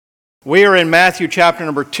We are in Matthew chapter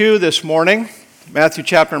number 2 this morning. Matthew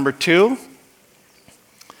chapter number 2.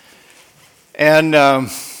 And I'm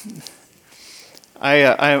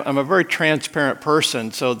a very transparent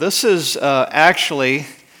person, so this is actually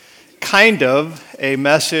kind of a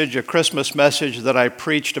message, a Christmas message that I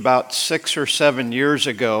preached about 6 or 7 years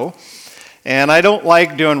ago. And I don't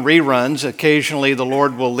like doing reruns. Occasionally the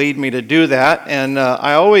Lord will lead me to do that. And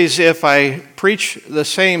I always, if I preach the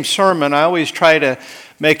same sermon, I always try to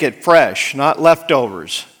make it fresh, not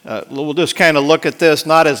leftovers. We'll just kind of look at this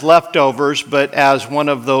not as leftovers, but as one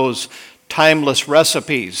of those timeless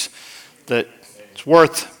recipes that it's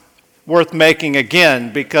worth making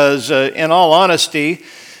again. Because in all honesty,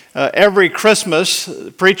 every Christmas,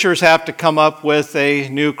 preachers have to come up with a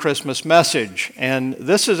new Christmas message. And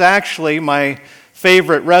this is actually my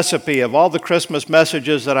favorite recipe. Of all the Christmas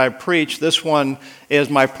messages that I preach, this one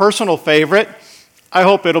is my personal favorite. I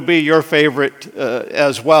hope it'll be your favorite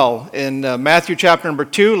as well. In Matthew chapter number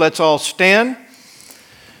 2, let's all stand.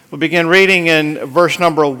 We'll begin reading in verse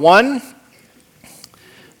number 1.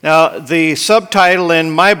 Now, the subtitle in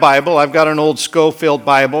my Bible, I've got an old Scofield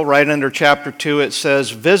Bible, right under chapter 2, it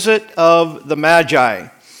says, Visit of the Magi.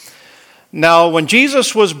 Now, when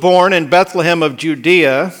Jesus was born in Bethlehem of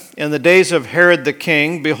Judea, in the days of Herod the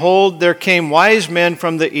king, behold, there came wise men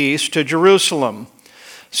from the east to Jerusalem,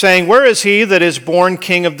 saying, Where is he that is born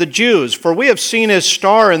King of the Jews? For we have seen his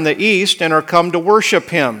star in the east and are come to worship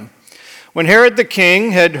him. When Herod the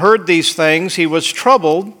king had heard these things, he was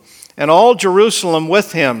troubled, and all Jerusalem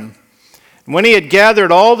with him. And when he had gathered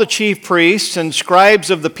all the chief priests and scribes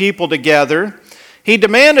of the people together, he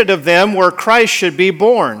demanded of them where Christ should be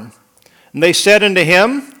born. And they said unto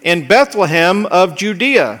him, In Bethlehem of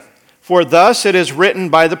Judea, for thus it is written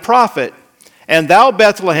by the prophet, And thou,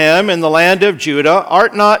 Bethlehem, in the land of Judah,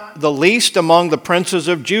 art not the least among the princes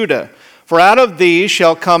of Judah, for out of thee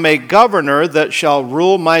shall come a governor that shall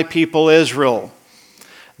rule my people Israel.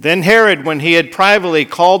 Then Herod, when he had privately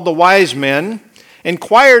called the wise men,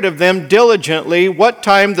 inquired of them diligently what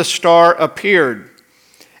time the star appeared.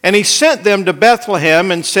 And he sent them to Bethlehem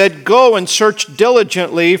and said, Go and search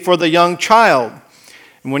diligently for the young child.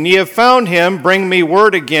 And when ye have found him, bring me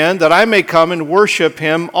word again, that I may come and worship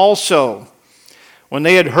him also. When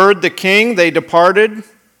they had heard the king, they departed.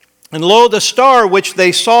 And lo, the star which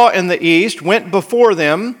they saw in the east went before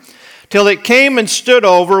them, till it came and stood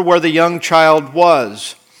over where the young child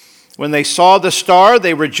was. When they saw the star,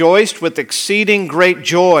 they rejoiced with exceeding great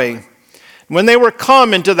joy. When they were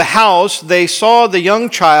come into the house, they saw the young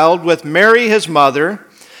child with Mary his mother,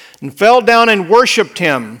 and fell down and worshipped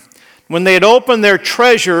him. When they had opened their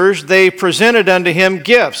treasures, they presented unto him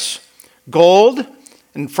gifts, gold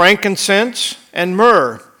and frankincense and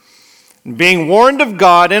myrrh. And being warned of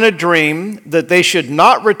God in a dream that they should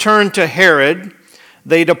not return to Herod,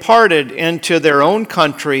 they departed into their own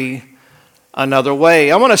country another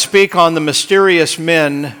way. I want to speak on the mysterious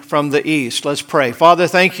men from the east. Let's pray. Father,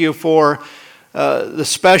 thank you for the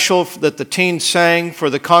special that the teens sang, for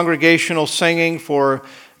the congregational singing, for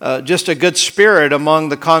just a good spirit among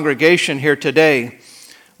the congregation here today.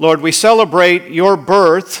 Lord, we celebrate your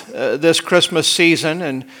birth this Christmas season,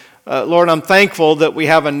 and Lord, I'm thankful that we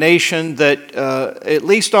have a nation that, at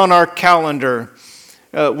least on our calendar,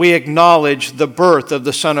 we acknowledge the birth of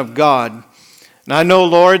the Son of God. And I know,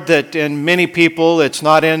 Lord, that in many people it's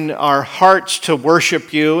not in our hearts to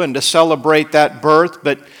worship you and to celebrate that birth,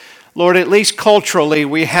 but Lord, at least culturally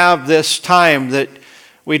we have this time that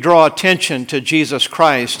we draw attention to Jesus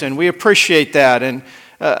Christ, and we appreciate that. And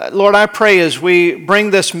Lord, I pray as we bring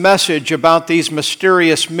this message about these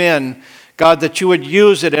mysterious men, God, that you would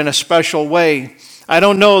use it in a special way. I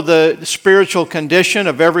don't know the spiritual condition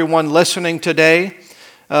of everyone listening today,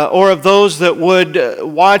 or of those that would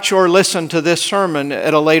watch or listen to this sermon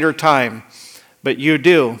at a later time. But you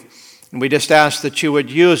do. And we just ask that you would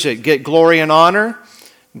use it, get glory and honor.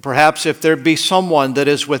 And perhaps if there be someone that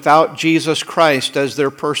is without Jesus Christ as their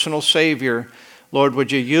personal Savior, Lord,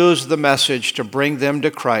 would you use the message to bring them to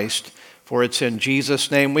Christ? For it's in Jesus'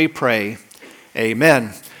 name we pray.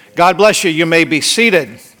 Amen. God bless you. You may be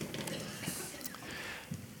seated.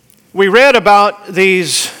 We read about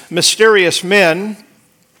these mysterious men.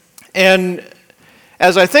 And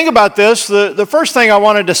as I think about this, the first thing I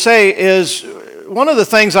wanted to say is one of the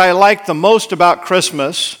things I like the most about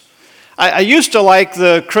Christmas. I used to like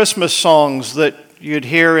the Christmas songs that you'd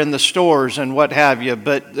hear in the stores and what have you,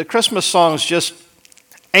 but the Christmas songs just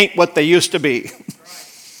ain't what they used to be.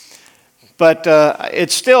 But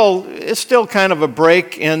it's still kind of a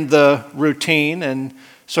break in the routine, and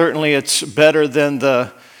certainly it's better than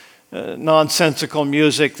the nonsensical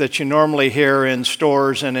music that you normally hear in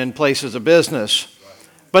stores and in places of business.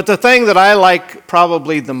 But the thing that I like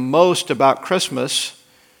probably the most about Christmas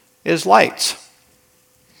is lights.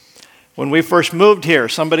 When we first moved here,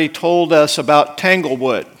 somebody told us about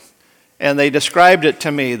Tanglewood, and they described it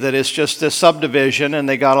to me that it's just this subdivision and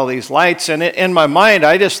they got all these lights. And in my mind,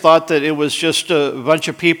 I just thought that it was just a bunch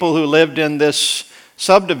of people who lived in this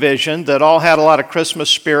subdivision that all had a lot of Christmas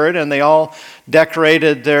spirit, and they all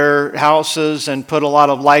decorated their houses and put a lot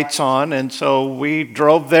of lights on. And so we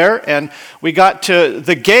drove there and we got to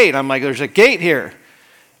the gate. I'm like, there's a gate here.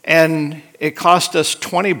 And it cost us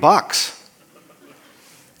 $20.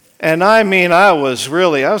 And I mean, I was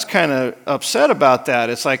kind of upset about that.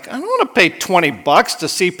 It's like, I don't want to pay $20 to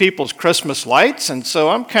see people's Christmas lights. And so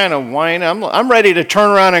I'm kind of whining. I'm ready to turn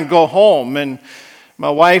around and go home. And my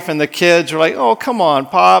wife and the kids are like, oh, come on,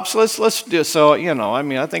 Pops, let's do it. So,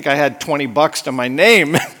 I think I had $20 to my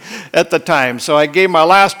name at the time. So I gave my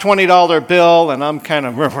last $20 bill, and I'm kind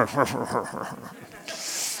of...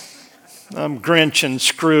 I'm Grinch and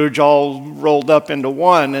Scrooge all rolled up into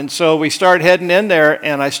one. And so we started heading in there,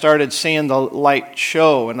 and I started seeing the light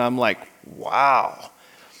show, and I'm like, wow.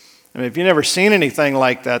 I mean, if you've never seen anything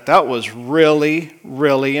like that, that was really,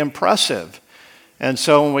 really impressive. And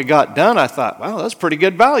so when we got done, I thought, wow, that's pretty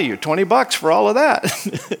good value, $20 for all of that.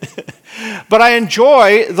 But I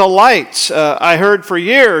enjoy the lights. I heard for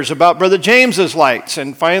years about Brother James's lights,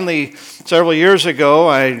 and finally, several years ago,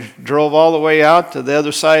 I drove all the way out to the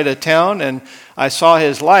other side of town, and I saw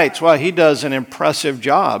his lights. Well, he does an impressive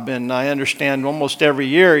job, and I understand almost every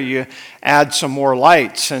year you add some more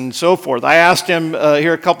lights and so forth. I asked him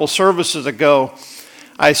here a couple services ago,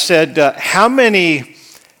 I said, how many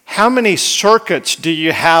circuits do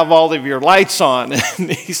you have all of your lights on?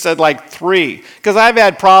 And he said like 3. Because I've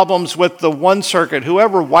had problems with the one circuit.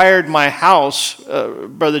 Whoever wired my house,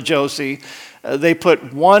 Brother Josie, they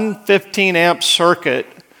put one 15-amp circuit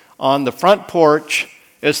on the front porch.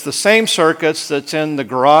 It's the same circuits that's in the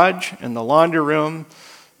garage, in the laundry room,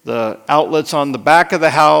 the outlets on the back of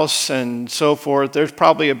the house, and so forth. There's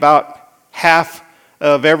probably about half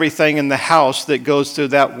of everything in the house that goes through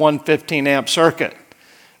that one 15-amp circuit.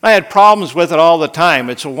 I had problems with it all the time.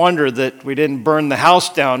 It's a wonder that we didn't burn the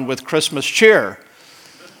house down with Christmas cheer.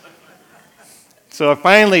 So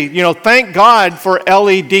finally, thank God for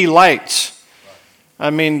LED lights. I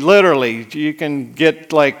mean, literally, you can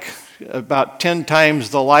get like about 10 times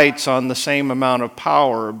the lights on the same amount of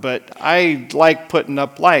power. But I like putting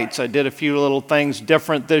up lights. I did a few little things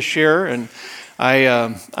different this year, and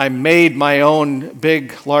I made my own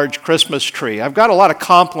big, large Christmas tree. I've got a lot of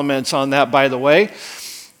compliments on that, by the way.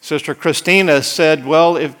 Sister Christina said,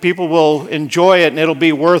 well, if people will enjoy it and it'll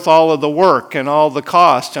be worth all of the work and all the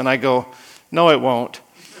cost. And I go, no, it won't.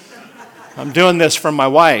 I'm doing this for my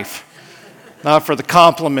wife, not for the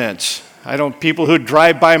compliments. People who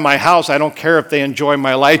drive by my house, I don't care if they enjoy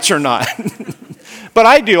my lights or not. But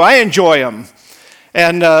I do, I enjoy them.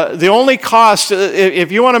 And the only cost,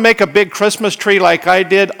 if you want to make a big Christmas tree like I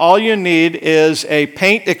did, all you need is a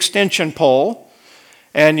paint extension pole.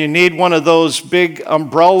 And you need one of those big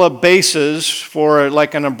umbrella bases for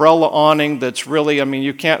like an umbrella awning that's really,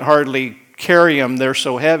 you can't hardly carry them. They're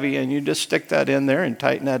so heavy. And you just stick that in there and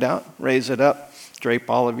tighten that out, raise it up, drape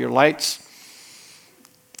all of your lights.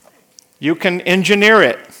 You can engineer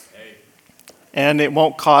it. And it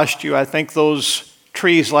won't cost you. I think those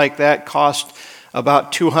trees like that cost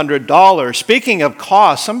about $200. Speaking of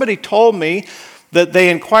cost, somebody told me that they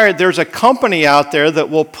inquired, there's a company out there that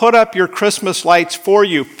will put up your Christmas lights for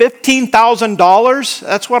you. $15,000?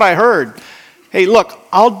 That's what I heard. Hey, look,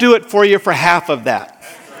 I'll do it for you for half of that.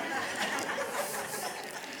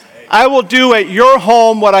 I will do at your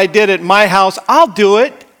home what I did at my house. I'll do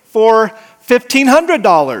it for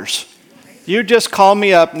 $1,500. You just call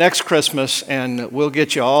me up next Christmas and we'll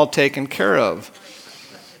get you all taken care of.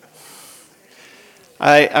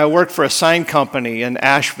 I worked for a sign company in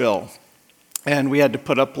Asheville. And we had to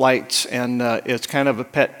put up lights, and it's kind of a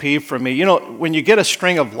pet peeve for me. When you get a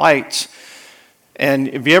string of lights, and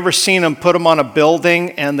have you ever seen them put them on a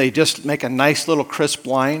building and they just make a nice little crisp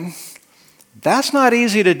line? That's not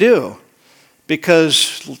easy to do because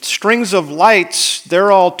strings of lights,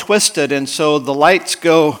 they're all twisted, and so the lights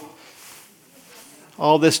go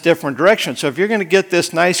all this different direction. So if you're going to get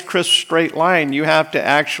this nice crisp straight line, you have to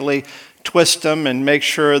actually twist them and make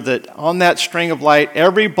sure that on that string of light,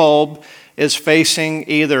 every bulb is facing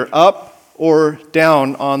either up or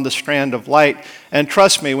down on the strand of light. And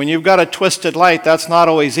trust me, when you've got a twisted light, that's not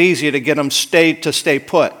always easy to get them to stay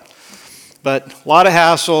put. But a lot of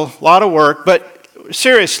hassle, a lot of work. But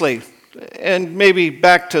seriously, and maybe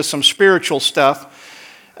back to some spiritual stuff,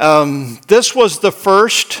 this was the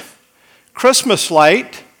first Christmas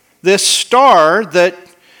light, this star that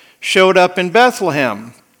showed up in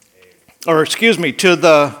Bethlehem.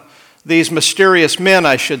 These mysterious men,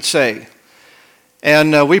 I should say.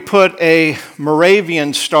 And we put a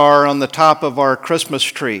Moravian star on the top of our Christmas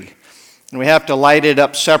tree. And we have to light it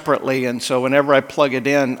up separately. And so whenever I plug it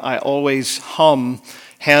in, I always hum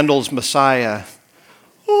Handel's Messiah.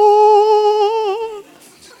 Oh.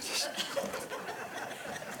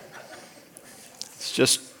 It's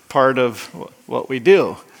just part of what we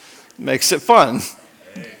do. It makes it fun.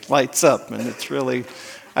 Lights up, and it's really...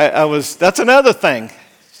 that's another thing.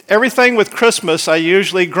 Everything with Christmas, I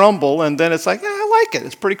usually grumble, and then it's like, I like it.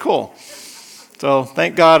 It's pretty cool. So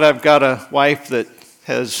thank God I've got a wife that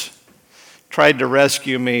has tried to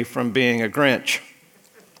rescue me from being a Grinch.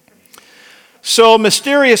 So,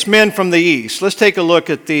 mysterious men from the East. Let's take a look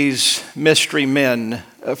at these mystery men.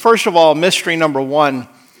 First of all, mystery number one,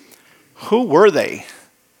 who were they?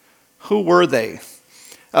 Who were they?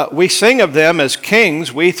 We sing of them as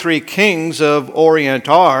kings. We three kings of Orient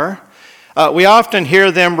are. We often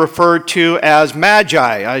hear them referred to as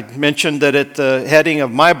magi. I mentioned that at the heading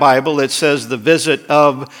of my Bible it says the visit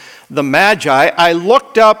of the magi. I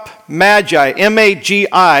looked up magi,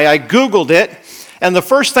 M-A-G-I. I Googled it, and the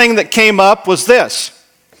first thing that came up was this: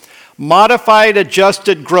 modified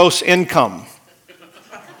adjusted gross income.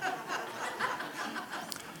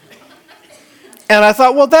 And I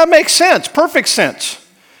thought, well, that makes sense, perfect sense.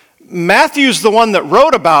 Matthew's the one that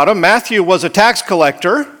wrote about him. Matthew was a tax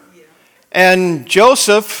collector, and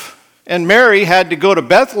Joseph and Mary had to go to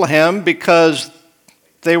Bethlehem because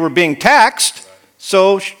they were being taxed.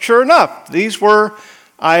 So sure enough, these were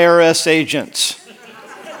IRS agents.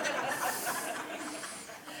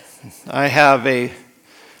 I have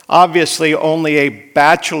obviously only a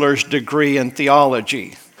bachelor's degree in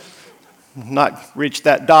theology. Not reached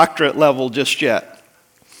that doctorate level just yet.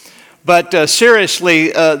 But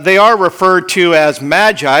seriously, they are referred to as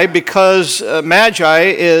magi because magi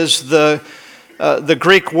is the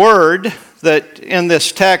Greek word that in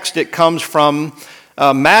this text it comes from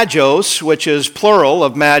magos, which is plural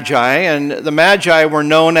of magi. And the magi were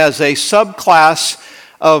known as a subclass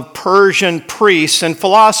of Persian priests and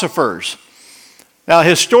philosophers. Now,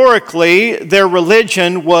 historically, their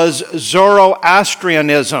religion was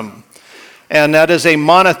Zoroastrianism. And that is a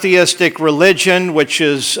monotheistic religion which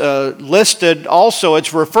is listed also,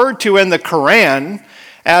 it's referred to in the Quran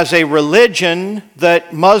as a religion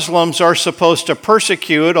that Muslims are supposed to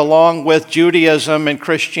persecute along with Judaism and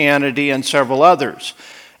Christianity and several others.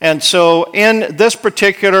 And so in this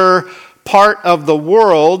particular part of the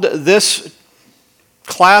world, this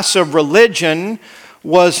class of religion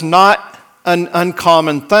was not an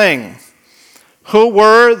uncommon thing. Who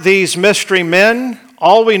were these mystery men?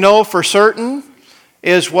 All we know for certain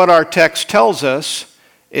is what our text tells us,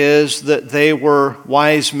 is that they were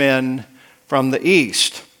wise men from the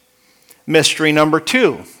East. Mystery number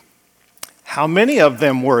two, how many of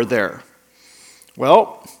them were there?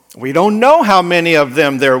 Well, we don't know how many of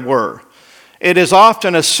them there were. It is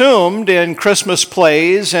often assumed in Christmas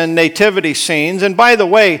plays and nativity scenes, and by the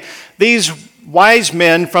way, these wise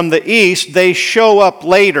men from the East, they show up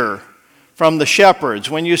later from the shepherds.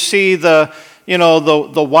 When you see the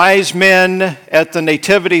wise men at the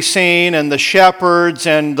nativity scene and the shepherds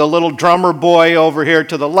and the little drummer boy over here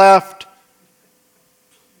to the left.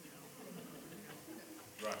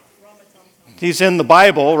 He's in the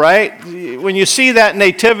Bible, right? When you see that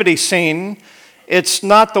nativity scene, it's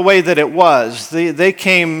not the way that it was. They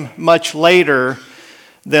came much later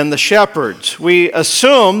than the shepherds. We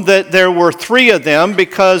assume that there were three of them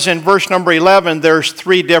because in verse number 11, there's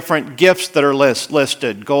three different gifts that are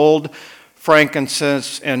listed: gold,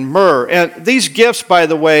 frankincense, and myrrh. And these gifts, by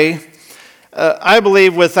the way, I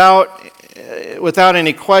believe without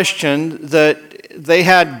any question that they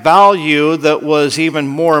had value that was even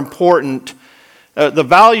more important. The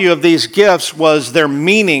value of these gifts was their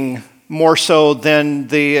meaning more so than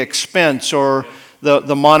the expense or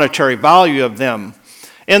the monetary value of them.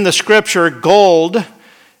 In the scripture, gold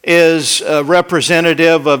is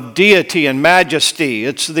representative of deity and majesty.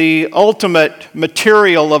 It's the ultimate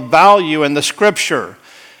material of value in the scripture,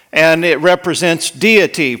 and it represents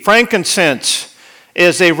deity. Frankincense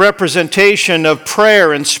is a representation of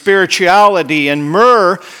prayer and spirituality, and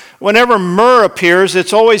myrrh, whenever myrrh appears,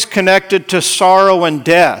 it's always connected to sorrow and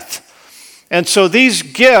death. And so these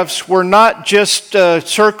gifts were not just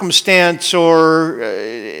circumstance, or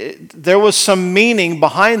there was some meaning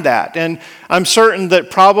behind that. And I'm certain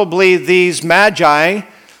that probably these magi,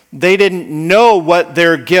 they didn't know what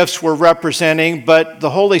their gifts were representing, but the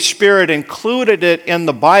Holy Spirit included it in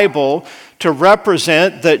the Bible to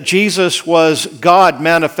represent that Jesus was God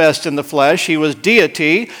manifest in the flesh. He was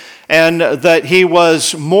deity, and that he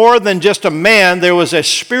was more than just a man. There was a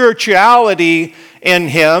spirituality in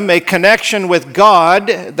him, a connection with God.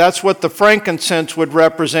 That's what the frankincense would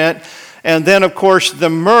represent. And then, of course, the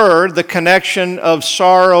myrrh, the connection of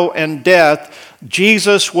sorrow and death.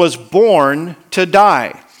 Jesus was born to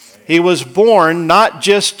die. He was born not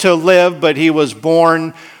just to live, but he was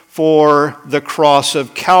born for the cross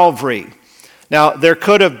of Calvary. Now, there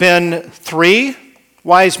could have been 3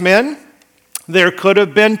 wise men. There could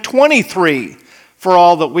have been 23, for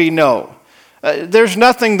all that we know. There's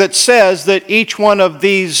nothing that says that each one of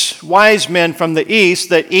these wise men from the east,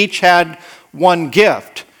 that each had one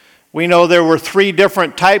gift. We know there were 3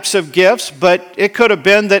 different types of gifts, but it could have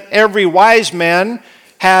been that every wise man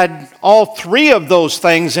had all 3 of those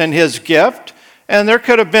things in his gift, and there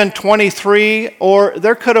could have been 23, or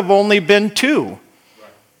there could have only been 2.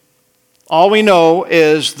 All we know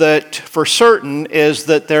is that for certain is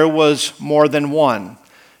that there was more than one.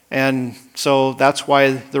 And so that's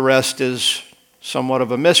why the rest is somewhat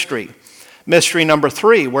of a mystery. Mystery number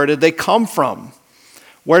 3, where did they come from?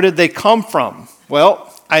 Where did they come from?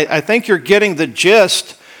 Well, I think you're getting the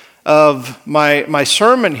gist of my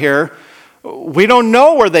sermon here. We don't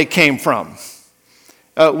know where they came from.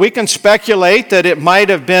 We can speculate that it might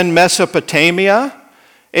have been Mesopotamia.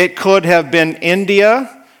 It could have been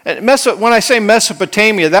India. When I say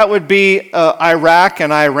Mesopotamia, that would be Iraq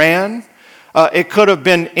and Iran. It could have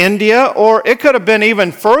been India, or it could have been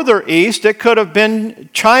even further east. It could have been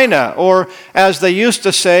China, or as they used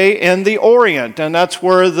to say, in the Orient. And that's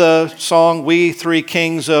where the song, "We Three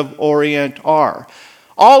Kings of Orient" are.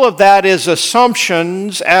 All of that is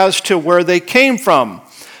assumptions as to where they came from.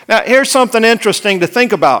 Now, here's something interesting to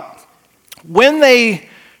think about. When they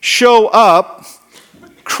show up,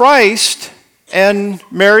 Christ and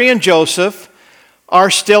Mary and Joseph are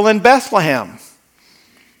still in Bethlehem.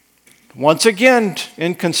 Once again,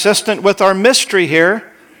 inconsistent with our mystery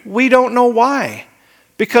here, we don't know why.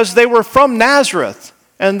 Because they were from Nazareth,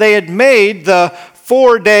 and they had made the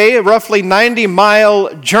 4-day, roughly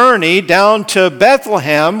 90-mile journey down to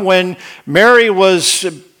Bethlehem when Mary was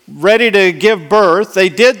ready to give birth. They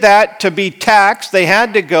did that to be taxed. They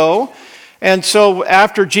had to go. And so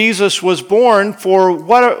after Jesus was born, for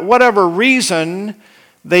whatever reason,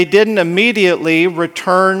 they didn't immediately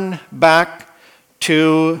return back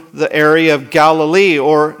to the area of Galilee,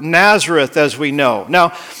 or Nazareth as we know.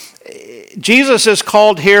 Now, Jesus is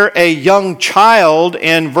called here a young child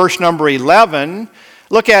in verse number 11.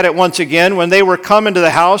 Look at it once again. When they were coming to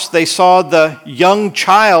the house, they saw the young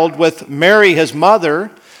child with Mary, his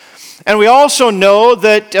mother. And we also know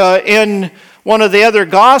that in one of the other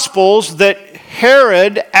Gospels that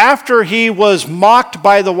Herod, after he was mocked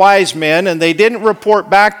by the wise men and they didn't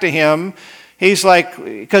report back to him, he's like,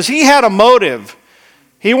 because he had a motive.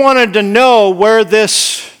 He wanted to know where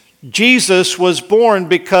this Jesus was born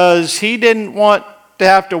because he didn't want to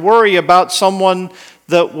have to worry about someone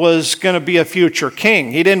that was going to be a future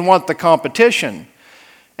king. He didn't want the competition.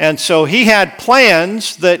 And so he had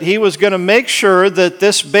plans that he was going to make sure that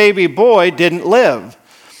this baby boy didn't live.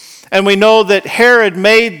 And we know that Herod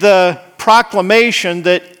made the proclamation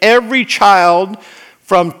that every child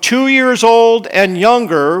from 2 years old and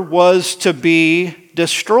younger was to be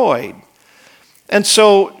destroyed. And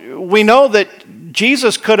so we know that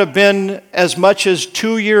Jesus could have been as much as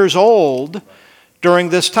 2 years old during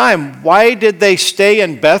this time. Why did they stay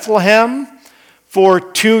in Bethlehem for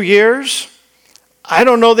 2 years? I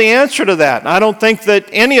don't know the answer to that. I don't think that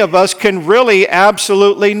any of us can really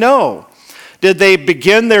absolutely know. Did they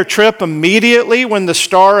begin their trip immediately when the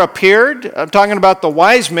star appeared? I'm talking about the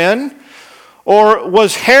wise men. Or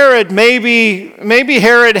was Herod, maybe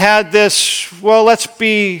Herod had this, well, let's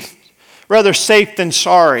be rather safe than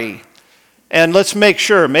sorry. And let's make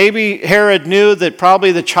sure. Maybe Herod knew that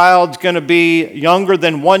probably the child's going to be younger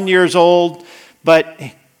than 1 year old. But,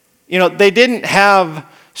 they didn't have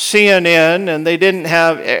CNN and they didn't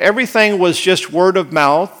have, everything was just word of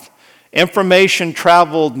mouth. Information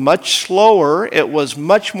traveled much slower. It was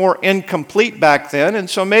much more incomplete back then. And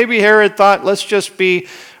so maybe Herod thought, let's just be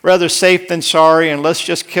rather safe than sorry and let's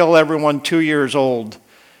just kill everyone 2 years old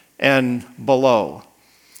and below.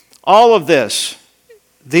 All of this,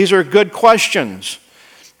 these are good questions.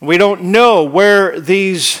 We don't know where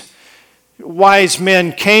these wise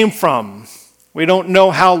men came from. We don't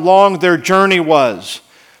know how long their journey was.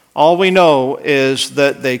 All we know is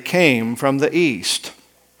that they came from the east.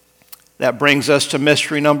 That brings us to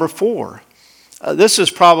mystery number 4. This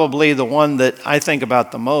is probably the one that I think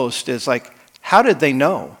about the most. Is like, how did they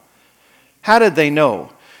know? How did they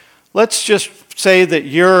know? Let's just say that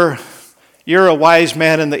you're a wise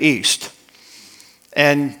man in the east,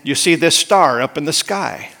 and you see this star up in the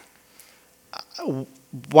sky.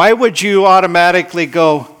 why would you automatically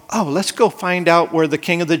go, oh, let's go find out where the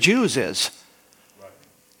King of the Jews is?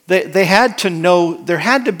 They had to know, there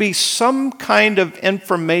had to be some kind of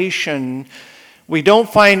information. We don't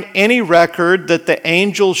find any record that the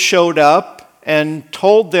angels showed up and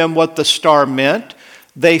told them what the star meant.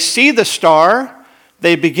 They see the star,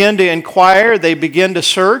 they begin to inquire, they begin to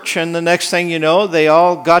search, and the next thing you know, they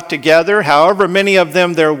all got together, however many of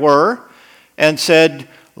them there were, and said,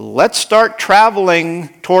 let's start traveling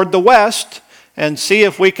toward the west and see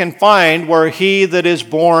if we can find where he that is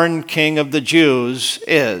born King of the Jews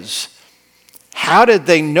is. How did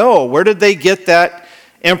they know? Where did they get that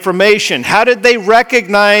information? How did they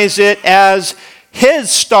recognize it as his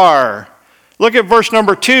star? Look at verse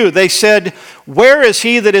number 2. They said, where is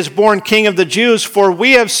he that is born King of the Jews? For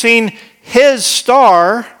we have seen his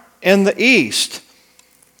star in the east.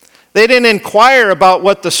 They didn't inquire about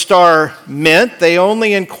what the star meant. They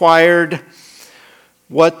only inquired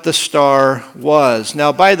what the star was.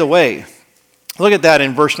 Now, by the way, look at that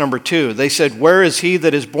in verse number 2. They said, where is he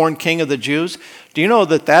that is born King of the Jews? Do you know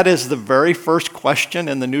that that is the very first question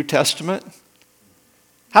in the New Testament?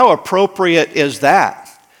 How appropriate is that?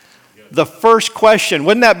 The first question.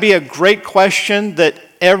 Wouldn't that be a great question that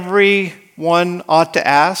everyone ought to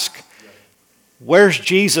ask? Where's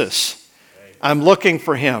Jesus? I'm looking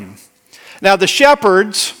for him. Now, the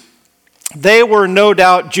shepherds, they were no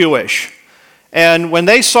doubt Jewish. And when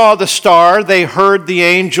they saw the star, they heard the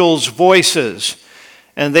angels' voices.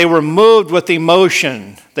 And they were moved with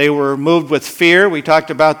emotion. They were moved with fear. We talked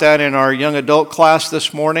about that in our young adult class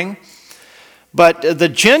this morning. But the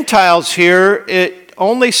Gentiles here, it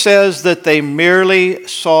only says that they merely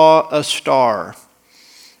saw a star.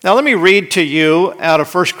 Now let me read to you out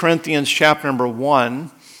of 1 Corinthians chapter number 1.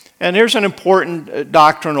 And here's an important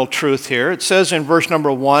doctrinal truth here. It says in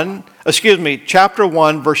chapter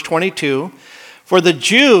 1, verse 22, for the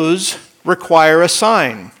Jews require a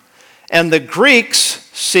sign, and the Greeks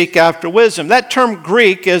seek after wisdom. That term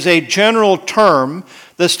Greek is a general term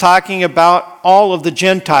that's talking about all of the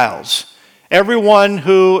Gentiles. Everyone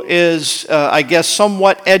who is,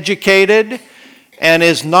 somewhat educated and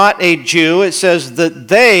is not a Jew, it says that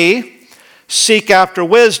they seek after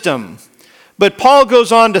wisdom. But Paul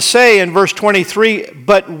goes on to say in verse 23,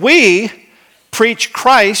 but we preach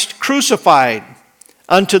Christ crucified,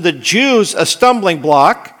 unto the Jews a stumbling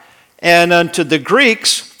block, and unto the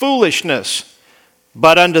Greeks foolishness.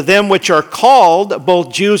 But unto them which are called,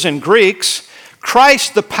 both Jews and Greeks,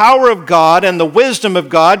 Christ the power of God and the wisdom of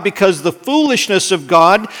God, because the foolishness of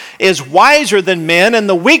God is wiser than men, and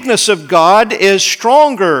the weakness of God is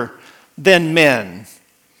stronger than men.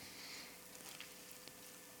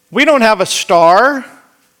 We don't have a star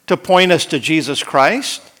to point us to Jesus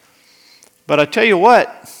Christ, but I tell you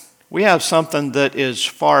what, we have something that is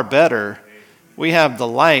far better. We have the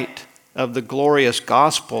light of the glorious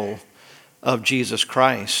gospel of Jesus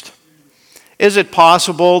Christ. Is it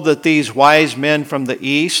possible that these wise men from the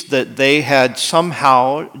east, that they had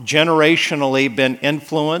somehow generationally been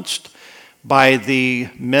influenced by the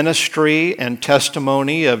ministry and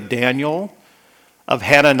testimony of Daniel, of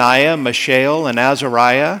Hananiah, Mishael, and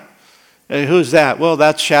Azariah? Who's that? Well,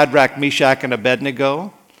 that's Shadrach, Meshach, and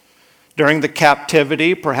Abednego. During the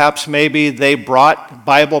captivity, perhaps maybe they brought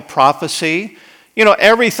Bible prophecy. You know,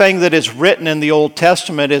 everything that is written in the Old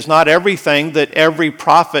Testament is not everything that every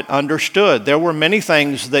prophet understood. There were many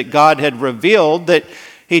things that God had revealed that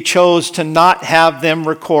he chose to not have them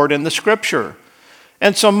record in the Scripture.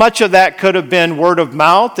 And so much of that could have been word of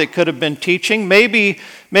mouth. It could have been teaching. Maybe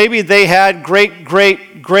they had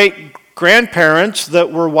great-grandparents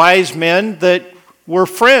that were wise men that were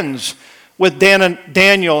friends with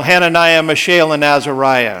Daniel, Hananiah, Mishael, and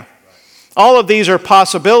Azariah. All of these are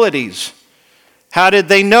possibilities. How did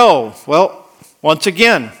they know? Well, once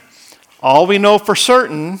again, all we know for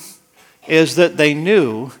certain is that they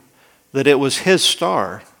knew that it was his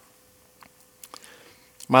star.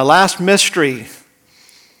 My last mystery,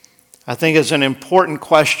 I think, is an important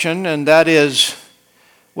question, and that is,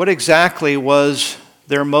 what exactly was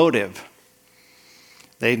their motive?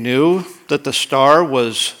 They knew that the star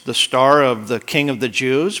was the star of the King of the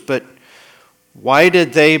Jews, but why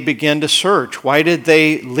did they begin to search? Why did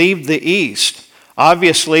they leave the east?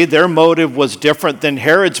 Obviously, their motive was different than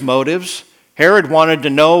Herod's motives. Herod wanted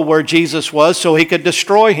to know where Jesus was so he could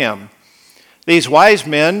destroy him. These wise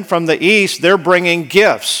men from the east, they're bringing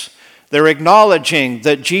gifts. They're acknowledging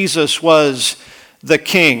that Jesus was the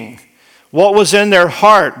king. What was in their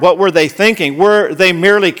heart? What were they thinking? Were they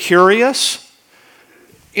merely curious?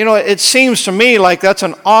 You know, it seems to me like that's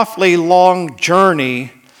an awfully long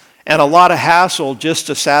journey and a lot of hassle just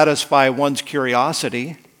to satisfy one's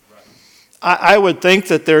curiosity. I would think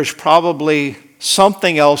that there's probably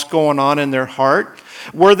something else going on in their heart.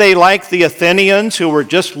 Were they like the Athenians who were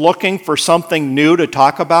just looking for something new to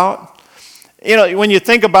talk about? You know, when you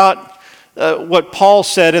think about what Paul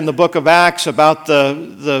said in the book of Acts about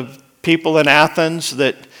the people in Athens,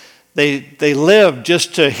 that they lived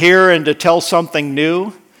just to hear and to tell something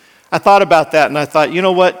new. I thought about that and I thought, you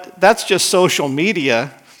know what? That's just social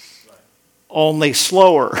media, only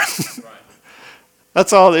slower.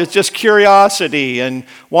 That's all. It's just curiosity and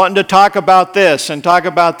wanting to talk about this and talk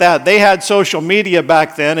about that. They had social media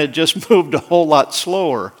back then. It just moved a whole lot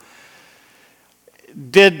slower.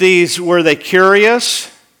 Were they curious?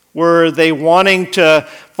 Were they wanting to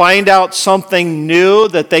find out something new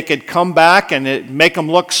that they could come back and it make them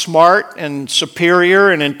look smart and superior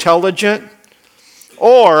and intelligent?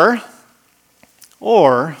 Or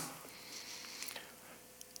were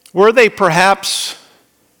they perhaps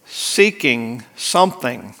seeking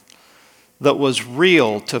something that was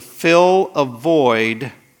real to fill a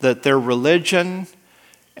void that their religion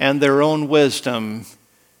and their own wisdom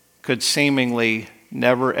could seemingly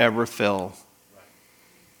never ever fill?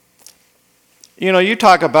 You know, you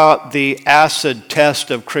talk about the acid test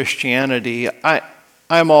of Christianity.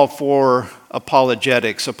 I'm all for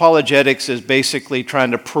apologetics. Apologetics is basically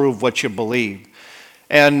trying to prove what you believe.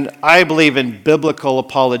 And I believe in biblical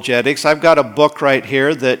apologetics. I've got a book right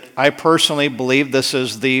here that I personally believe this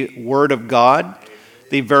is the Word of God,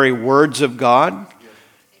 the very words of God.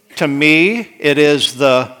 To me, it is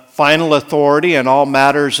the final authority in all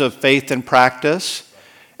matters of faith and practice.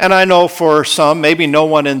 And I know for some, maybe no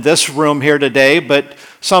one in this room here today, but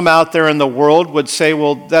some out there in the world would say,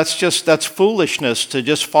 well, that's foolishness to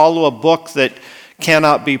just follow a book that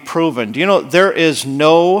cannot be proven. Do you know, there is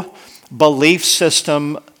no belief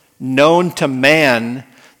system known to man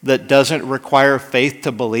that doesn't require faith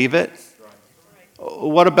to believe it?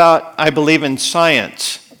 What about, I believe in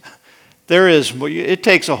science? It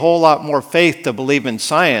takes a whole lot more faith to believe in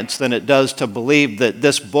science than it does to believe that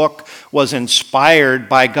this book was inspired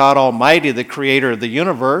by God Almighty, the creator of the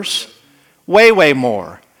universe. Way, way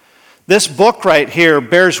more. This book right here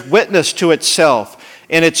bears witness to itself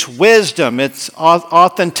in its wisdom, its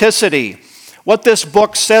authenticity. What this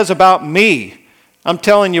book says about me, I'm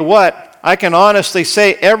telling you what, I can honestly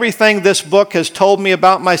say everything this book has told me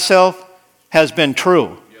about myself has been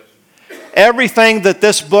true. Everything that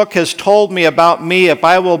this book has told me about me, if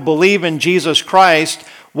I will believe in Jesus Christ,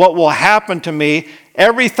 what will happen to me,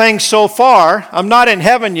 everything so far, I'm not in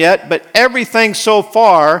heaven yet, but everything so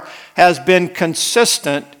far has been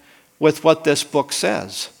consistent with what this book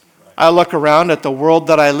says. I look around at the world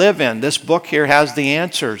that I live in. This book here has the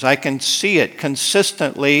answers. I can see it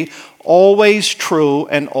consistently, always true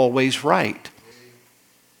and always right.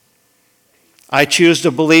 I choose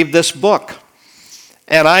to believe this book.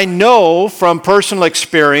 And I know from personal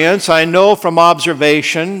experience, I know from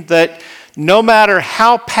observation that no matter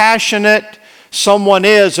how passionate someone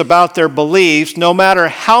is about their beliefs, no matter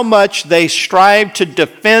how much they strive to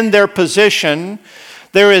defend their position,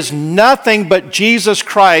 there is nothing but Jesus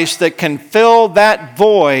Christ that can fill that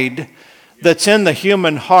void that's in the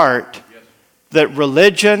human heart that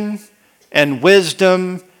religion and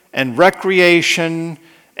wisdom and recreation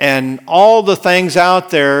and all the things out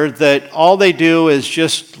there that all they do is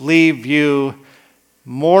just leave you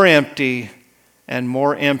more empty and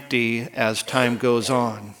more empty as time goes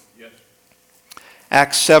on.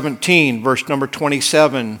 Acts 17, verse number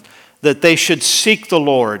 27, that they should seek the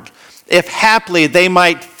Lord, if haply they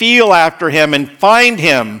might feel after him and find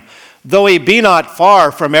him, though he be not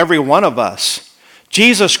far from every one of us.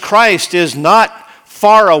 Jesus Christ is not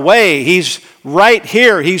far away. He's right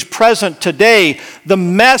here. He's present today. The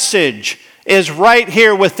message is right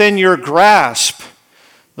here within your grasp.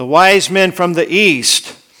 The wise men from the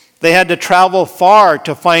east, they had to travel far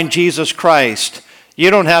to find Jesus Christ.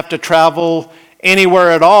 You don't have to travel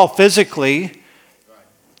anywhere at all physically.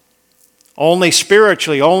 Only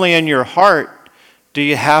spiritually, only in your heart do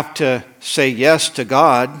you have to say yes to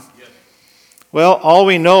God. Well, all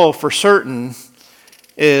we know for certain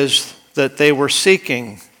is that they were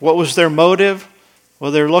seeking. What was their motive?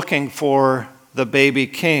 Well, they're looking for the baby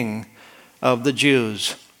king of the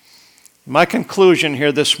Jews. My conclusion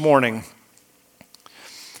here this morning,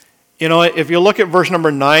 you know, if you look at verse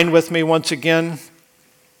number 9 with me once again,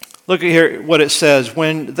 look at here what it says.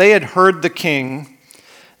 When they had heard the king,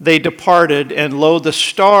 they departed, and lo, the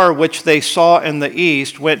star which they saw in the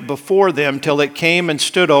east went before them till it came and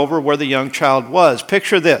stood over where the young child was.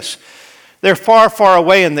 Picture this. They're far, far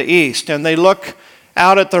away in the east, and they look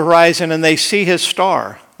out at the horizon and they see his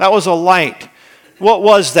star. That was a light. What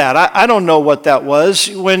was that? I don't know what that was.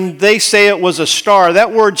 When they say it was a star,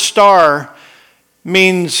 that word star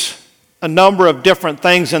means a number of different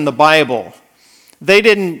things in the Bible. They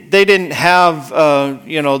didn't have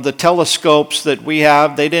the telescopes that we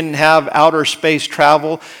have. They didn't have outer space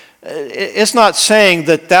travel. It's not saying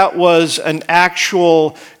that was an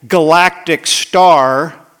actual galactic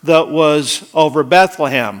star that was over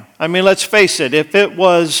Bethlehem. I mean, let's face it, if it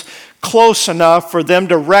was close enough for them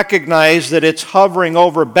to recognize that it's hovering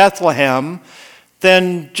over Bethlehem,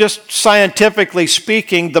 then just scientifically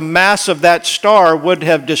speaking, the mass of that star would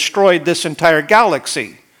have destroyed this entire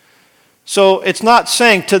galaxy. So it's not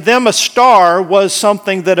saying, to them a star was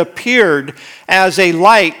something that appeared as a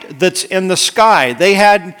light that's in the sky. They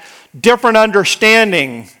had different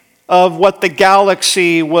understanding of what the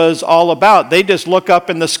galaxy was all about. They just look up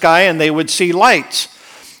in the sky and they would see lights.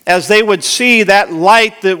 As they would see that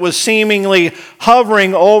light that was seemingly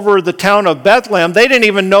hovering over the town of Bethlehem, they didn't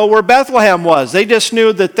even know where Bethlehem was. They just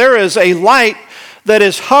knew that there is a light that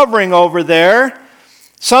is hovering over there.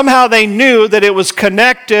 Somehow they knew that it was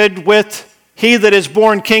connected with He that is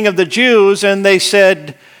born King of the Jews, and they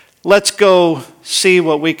said, let's go see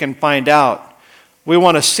what we can find out. We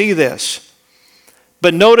want to see this.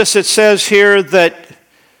 But notice it says here that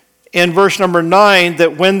in verse number 9,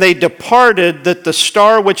 that when they departed, that the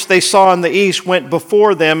star which they saw in the east went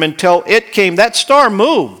before them until it came. That star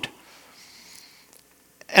moved.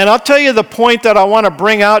 And I'll tell you the point that I want to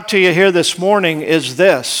bring out to you here this morning is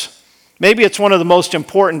this. Maybe it's one of the most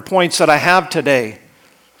important points that I have today.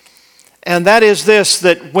 And that is this,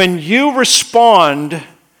 that when you respond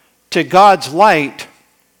to God's light,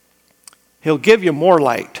 He'll give you more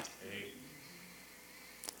light.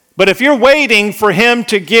 But if you're waiting for Him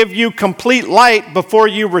to give you complete light before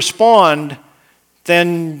you respond,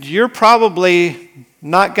 then you're probably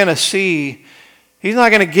not going to see, He's not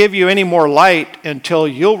going to give you any more light until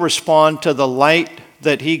you'll respond to the light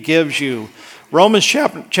that He gives you. Romans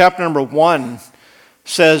chapter number 1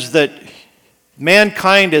 says that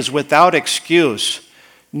mankind is without excuse.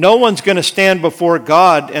 No one's going to stand before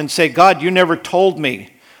God and say, God, you never told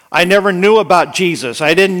me. I never knew about Jesus.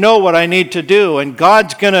 I didn't know what I need to do. And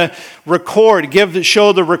God's going to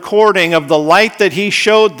show the recording of the light that He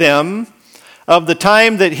showed them, of the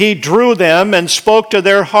time that He drew them and spoke to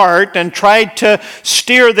their heart and tried to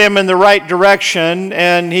steer them in the right direction.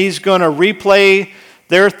 And He's going to replay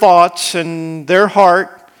their thoughts and their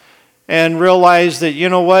heart and realize that, you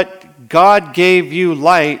know what? God gave you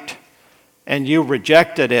light and you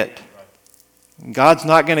rejected it. God's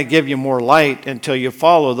not going to give you more light until you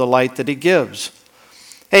follow the light that He gives.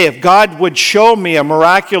 Hey, if God would show me a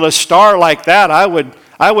miraculous star like that, I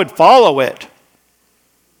would follow it.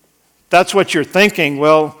 That's what you're thinking.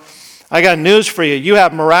 Well, I got news for you. You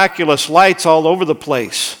have miraculous lights all over the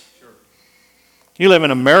place. You live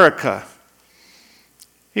in America.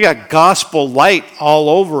 You got gospel light all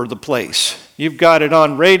over the place. You've got it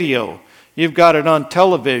on radio. You've got it on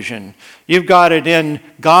television. You've got it in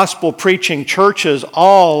gospel preaching churches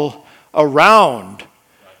all around.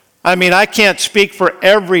 I mean, I can't speak for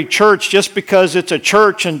every church. Just because it's a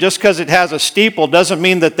church and just because it has a steeple doesn't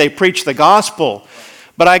mean that they preach the gospel.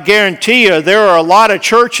 But I guarantee you there are a lot of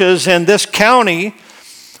churches in this county,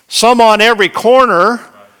 some on every corner. I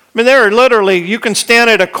mean, there are literally, you can stand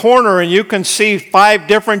at a corner and you can see 5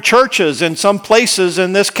 different churches in some places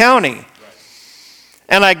in this county.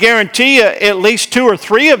 And I guarantee you at least 2 or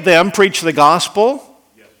 3 of them preach the gospel.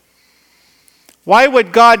 Yes. Why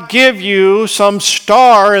would God give you some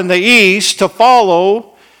star in the east to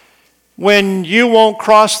follow when you won't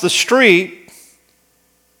cross the street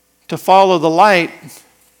to follow the light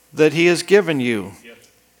that He has given you? Yes.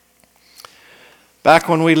 Back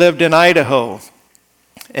when we lived in Idaho,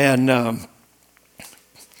 and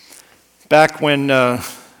back when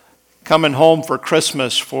coming home for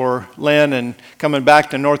Christmas for Lynn and coming back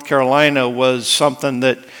to North Carolina was something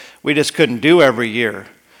that we just couldn't do every year.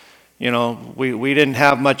 You know, we didn't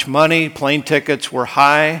have much money. Plane tickets were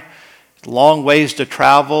high, long ways to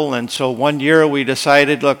travel. And so one year we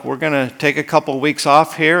decided, look, we're going to take a couple weeks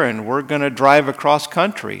off here and we're going to drive across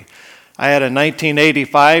country. I had a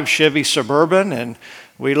 1985 Chevy Suburban, and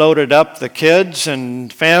we loaded up the kids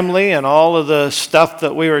and family and all of the stuff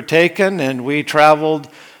that we were taking, and we traveled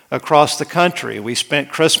across the country. We spent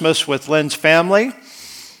Christmas with Lynn's family,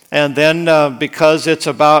 and then because it's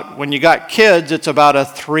about, when you got kids, it's about a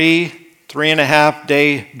 3.5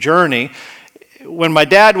 day journey. When my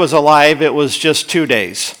dad was alive, it was just 2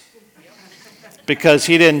 days because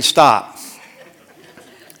he didn't stop.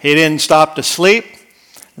 He didn't stop to sleep.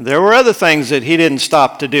 There were other things that he didn't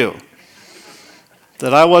stop to do,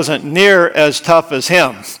 that I wasn't near as tough as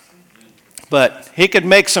him. But he could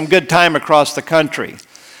make some good time across the country.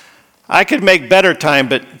 I could make better time,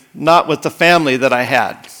 but not with the family that I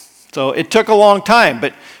had. So it took a long time.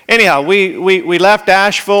 But anyhow, we left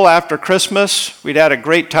Asheville after Christmas. We'd had a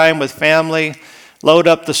great time with family, load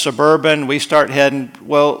up the Suburban. We start heading,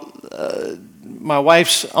 my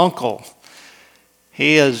wife's uncle,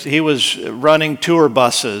 he was running tour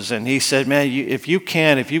buses, and he said, man, if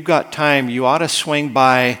you've got time, you ought to swing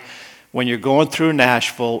by when you're going through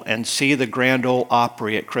Nashville and see the Grand Ole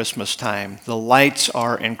Opry at Christmas time. The lights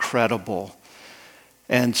are incredible.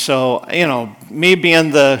 And so, me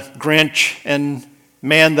being the Grinch and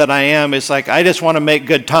man that I am, it's like, I just want to make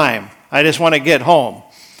good time. I just want to get home.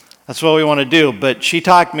 That's what we want to do. But she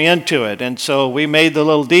talked me into it. And so we made the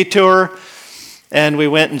little detour, and we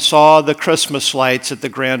went and saw the Christmas lights at the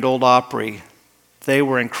Grand Ole Opry. They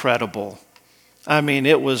were incredible. I mean,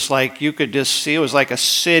 it was like you could just see, it was like a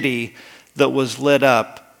city that was lit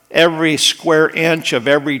up. Every square inch of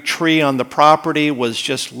every tree on the property was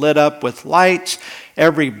just lit up with lights.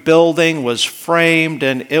 Every building was framed,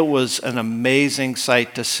 and it was an amazing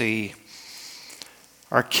sight to see.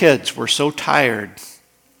 Our kids were so tired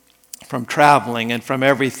from traveling and from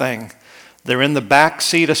everything. They're in the back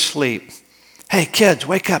seat asleep. Hey, kids,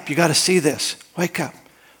 wake up. You got to see this. Wake up.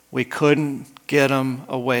 We couldn't get them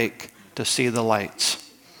awake to see the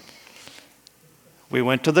lights. We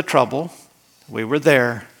went to the trouble. We were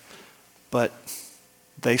there, but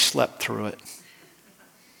they slept through it.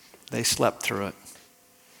 They slept through it.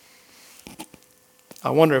 I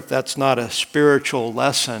wonder if that's not a spiritual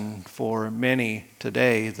lesson for many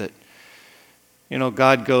today, that,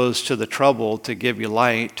 God goes to the trouble to give you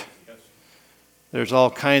light. There's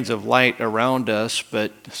all kinds of light around us,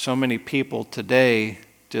 but so many people today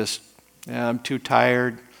just, I'm too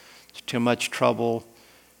tired, it's too much trouble,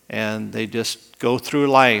 and they just go through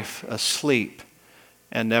life asleep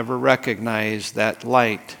and never recognize that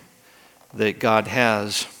light that God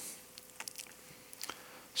has.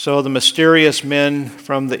 So the mysterious men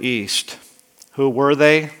from the east, who were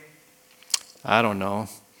they? I don't know.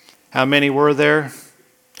 How many were there?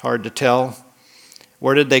 Hard to tell.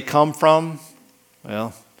 Where did they come from?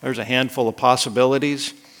 Well, there's a handful of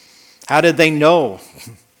possibilities. How did they know?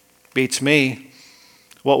 Beats me.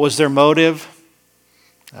 What was their motive?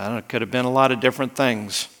 I don't know, it could have been a lot of different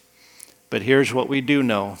things. But here's what we do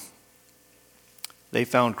know. They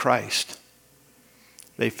found Christ.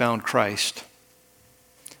 They found Christ.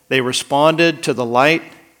 They responded to the light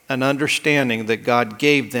and understanding that God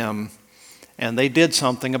gave them, and they did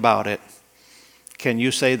something about it. Can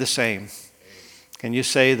you say the same? Can you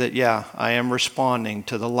say that, yeah, I am responding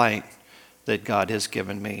to the light that God has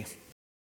given me?